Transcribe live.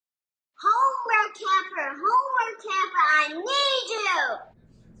Homework helper, I need you.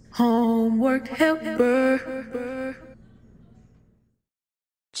 Homework helper.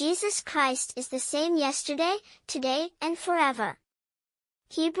 Jesus Christ is the same yesterday, today, and forever.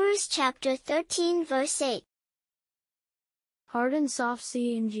 Hebrews chapter 13 verse 8. Hard and soft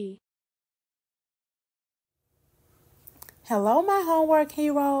C and G. Hello, my homework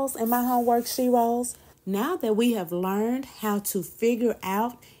heroes and my homework sheroes. Now that we have learned how to figure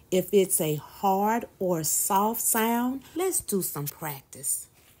out if it's a hard or soft sound, let's do some practice.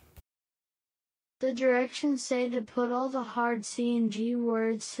 The directions say to put all the hard C and G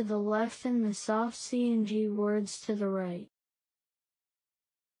words to the left and the soft C and G words to the right.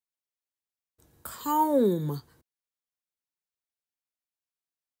 Comb,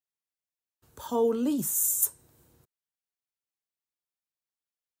 police,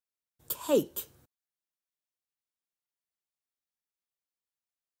 cake,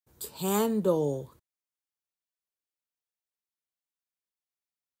 candle,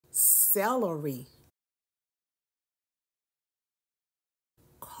 celery,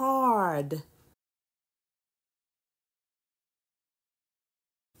 card,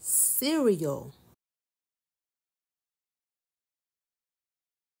 cereal,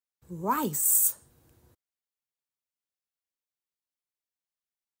 rice,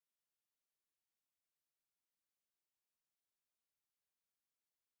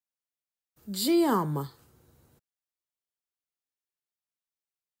 gym,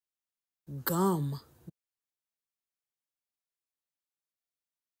 gum,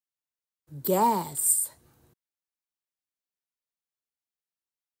 gas,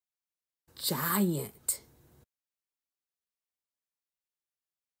 giant,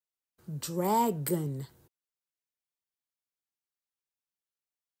 dragon,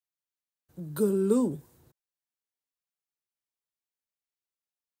 glue,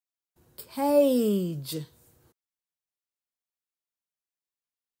 cage,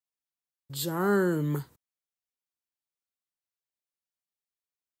 germ,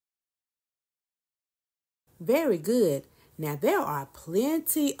 very good. Now there are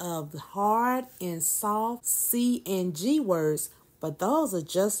plenty of hard and soft C and G words, but those are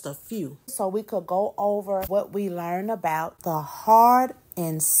just a few. So we could go over what we learned about the hard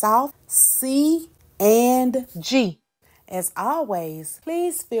and soft C and G. As always,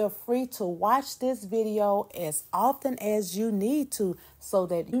 please feel free to watch this video as often as you need to so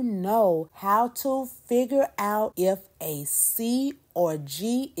that you know how to figure out if a C or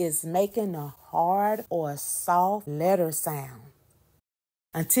G is making a hard or soft letter sound.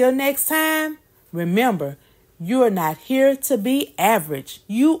 Until next time, remember, you are not here to be average.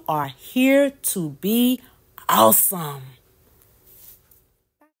 You are here to be awesome.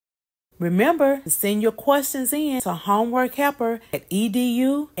 Remember to send your questions in to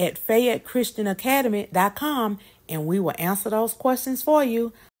homeworkhelper@edu@fayetteChristianacademy.com and we will answer those questions for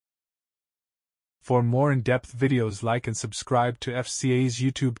you. For more in-depth videos, like and subscribe to FCA's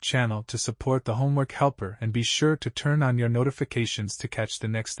YouTube channel to support the Homework Helper, and be sure to turn on your notifications to catch the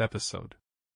next episode.